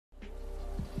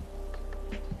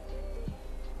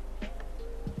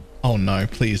Oh no,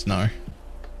 please no.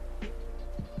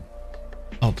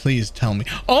 Oh, please tell me.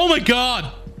 Oh my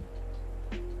god!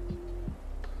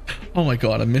 Oh my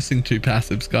god, I'm missing 2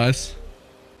 passives, guys.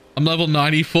 I'm level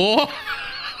 94.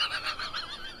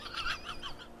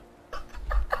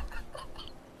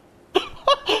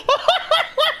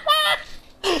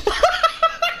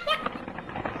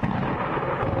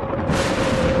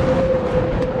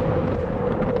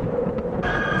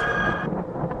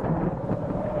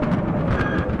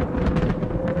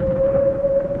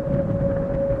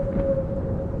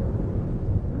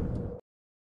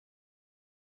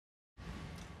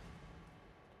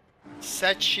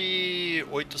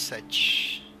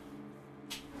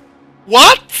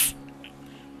 What?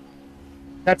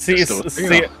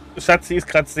 Schatzi ist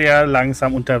gerade sehr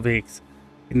langsam unterwegs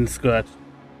in Scourge.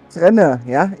 Ich renne,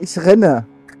 ja? Ich renne.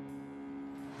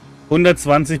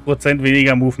 120%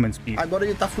 weniger Movement Speed. Agora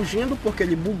ele tá fugindo porque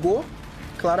ele bugou,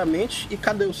 claramente. E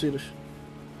cadê o Sirius?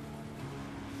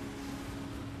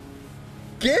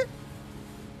 Quê?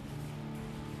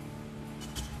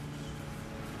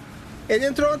 Ele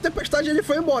entrou na tempestade e ele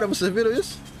foi embora, vocês viram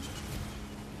isso?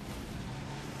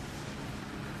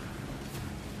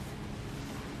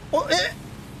 Oh,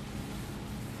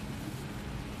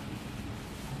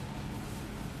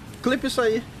 Clipe isso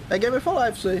aí. É Game for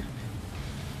Life isso aí.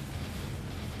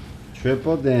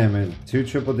 Triple damage. 2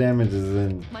 triple damages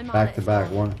in back to back.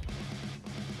 1.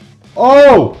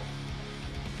 Oh!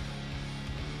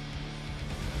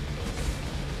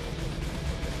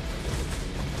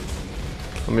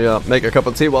 Let me make a cup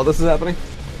of tea while this is happening.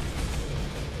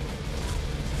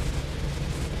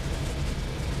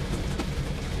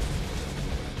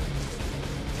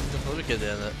 Tabii ki de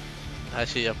yani. Her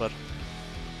şeyi yapar.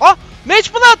 Ah!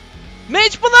 Mage Blood!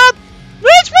 Mage Blood!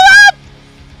 Mage Blood!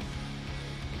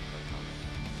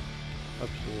 Hop,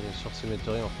 sur ces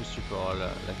météorites, en plus tu peux avoir la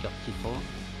carte qui tombe.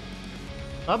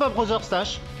 Ah bah Brother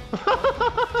Stash.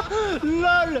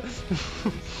 LOL.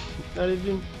 Allez,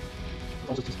 bim.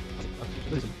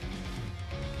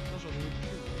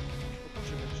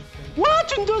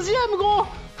 What? Une deuxième, gros.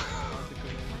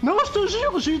 Non, je te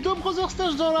jure, j'ai eu 2 Brother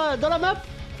Stash dans la map.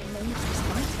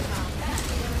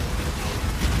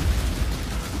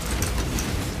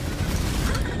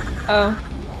 Oh.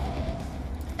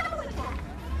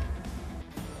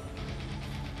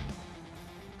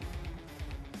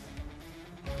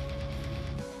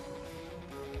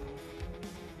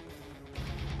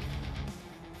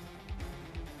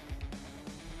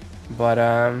 But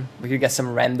we could get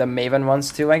some random Maven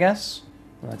ones too, I guess.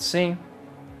 Let's see.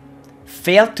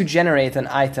 Failed to generate an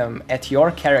item at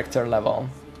your character level.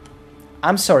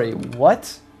 I'm sorry,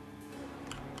 what?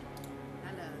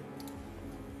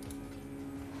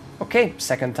 Okay,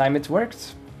 second time it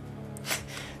worked.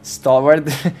 Stalwart,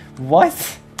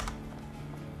 what?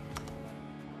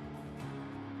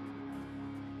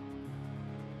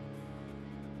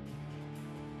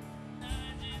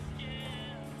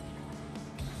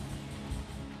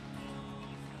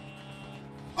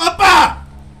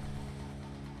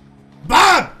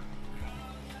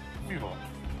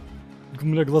 У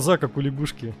меня глаза как у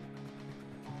лягушки.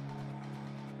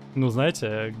 Ну,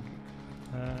 знаете...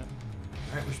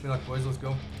 Alright, wish me luck, boys. Let's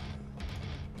go.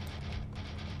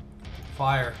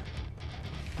 Fire.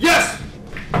 Yes!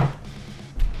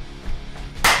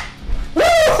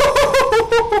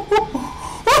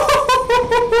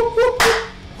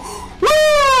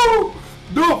 Woo!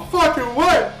 No fucking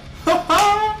way!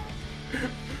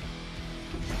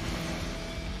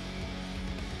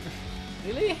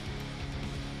 Really?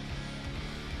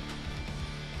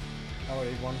 I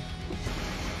already won.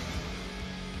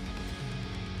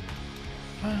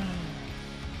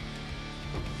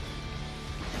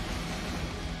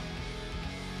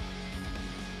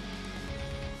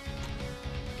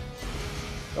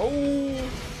 Oh!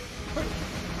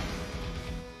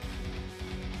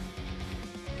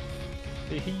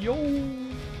 Hey, yo!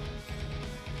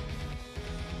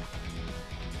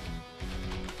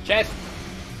 Chest!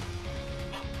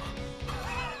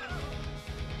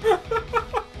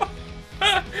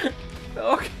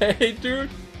 Okay, dude.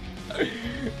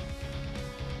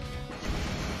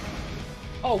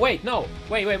 Oh wait, no.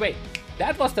 Wait.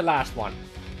 That was the last one.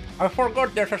 I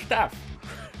forgot there's a staff.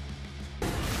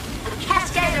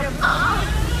 Cascade of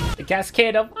ah! The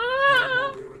cascade of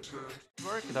ah!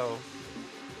 Work though.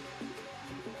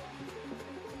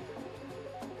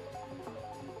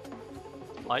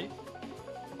 Life?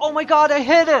 Oh my god, I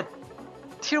hit it!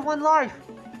 Tier 1 life!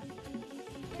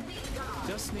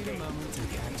 Just need a moment to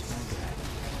catch my breath.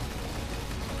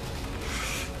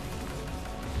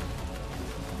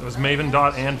 It was Maven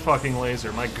Dot and fucking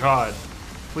Laser. My god.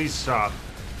 Please stop.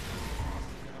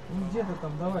 Где ты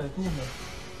там? Давай, ты умер.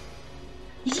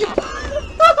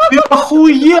 Ты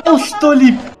охуел, что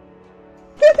ли?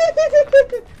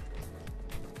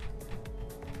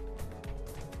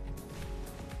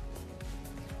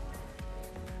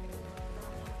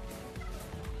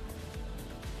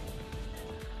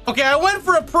 Okay, I went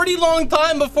for a pretty long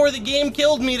time before the game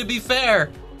killed me, to be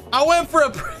fair. I went for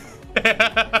a...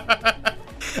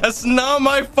 That's not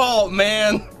my fault,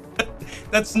 man.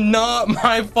 That's not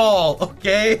my fault,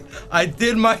 okay? I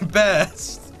did my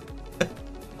best.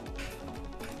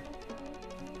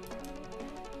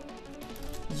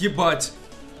 Ебать.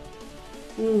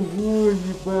 Ого,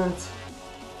 ебать.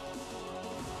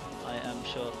 I am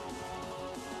sure.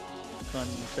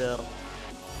 Confirm.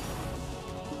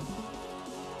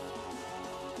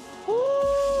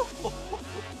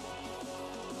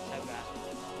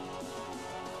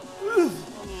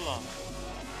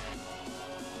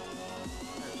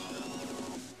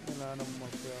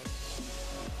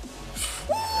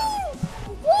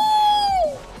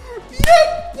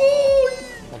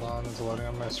 Hold on, it's loading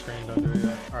on my screen. Don't do it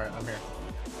yet. Alright, I'm here.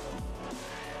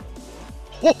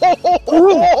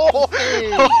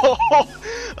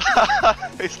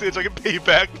 Hey, Stitch, I can pay you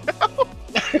back now.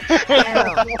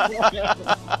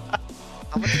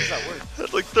 How much does that worth?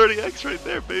 That's like 30x right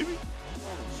there, baby.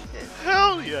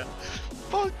 Hell yeah.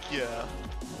 Fuck yeah.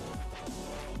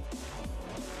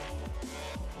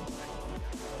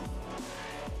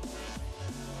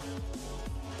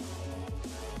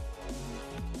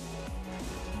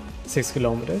 Six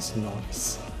kilometers,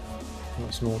 nice.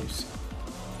 Nice.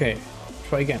 Okay,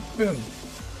 try again. Boom.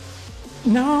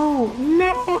 No,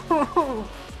 no.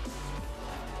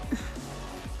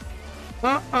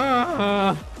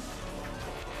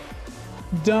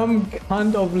 Dumb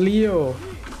cunt of Leo.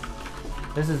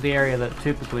 This is the area that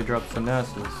typically drops the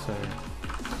nurses, so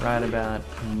right about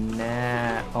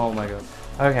now. Oh my god.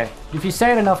 Okay, if you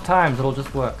say it enough times, it'll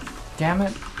just work. Damn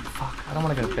it. Fuck, I don't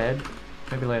want to go to bed.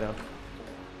 Maybe later.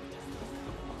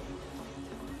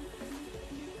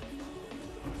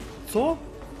 So?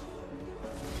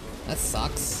 That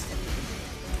sucks.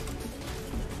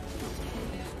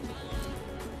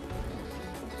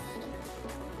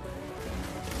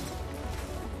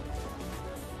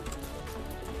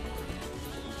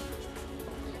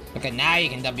 Okay, now you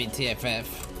can WTFF.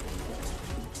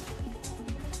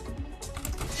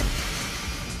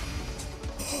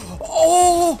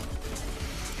 Oh!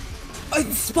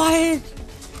 Inspired!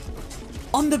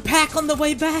 On the pack on the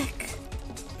way back!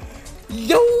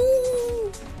 Yo!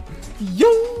 Yo!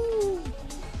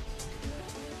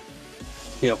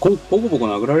 いや、ボコボコ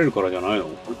殴られるからじゃないの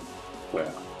これ。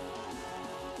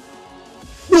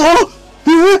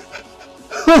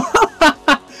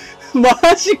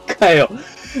マジかよ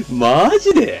マ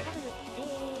ジで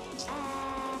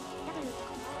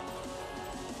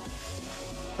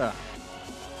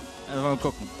Even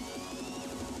gucken.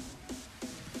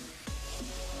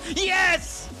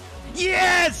 Yes!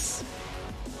 Yes!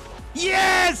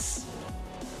 Yes!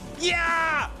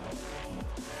 Yeah!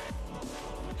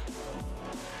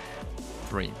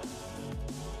 3,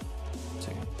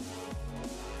 2,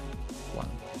 1.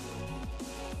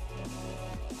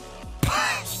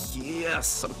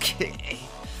 Yes, okay.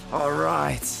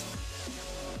 Alright.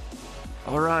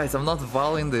 Alright, I'm not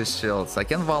valing these shields. I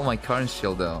can val my current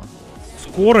shield though.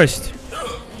 Скорость!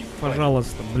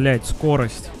 Пожалуйста, блять,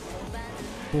 скорость.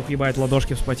 Ух, ебать,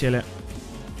 ладошки вспотели.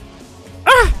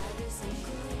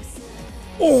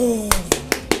 О!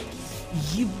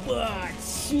 Ебать,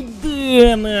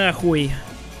 сюда нахуй!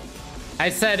 I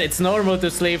said it's normal to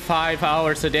sleep 5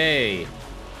 hours a day.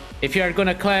 If you are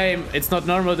gonna claim it's not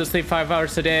normal to sleep 5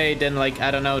 hours a day, then like, I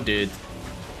don't know, dude.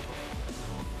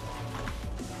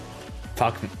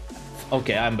 Fuck.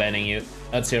 Okay, I'm banning you.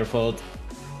 That's your fault.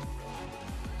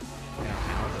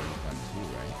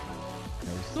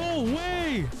 No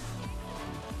way!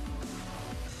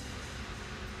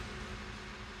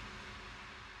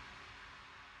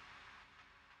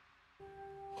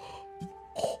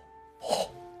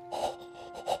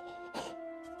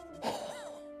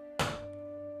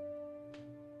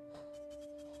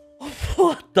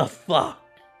 What the fuck?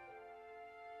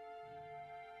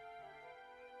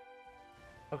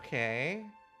 Okay.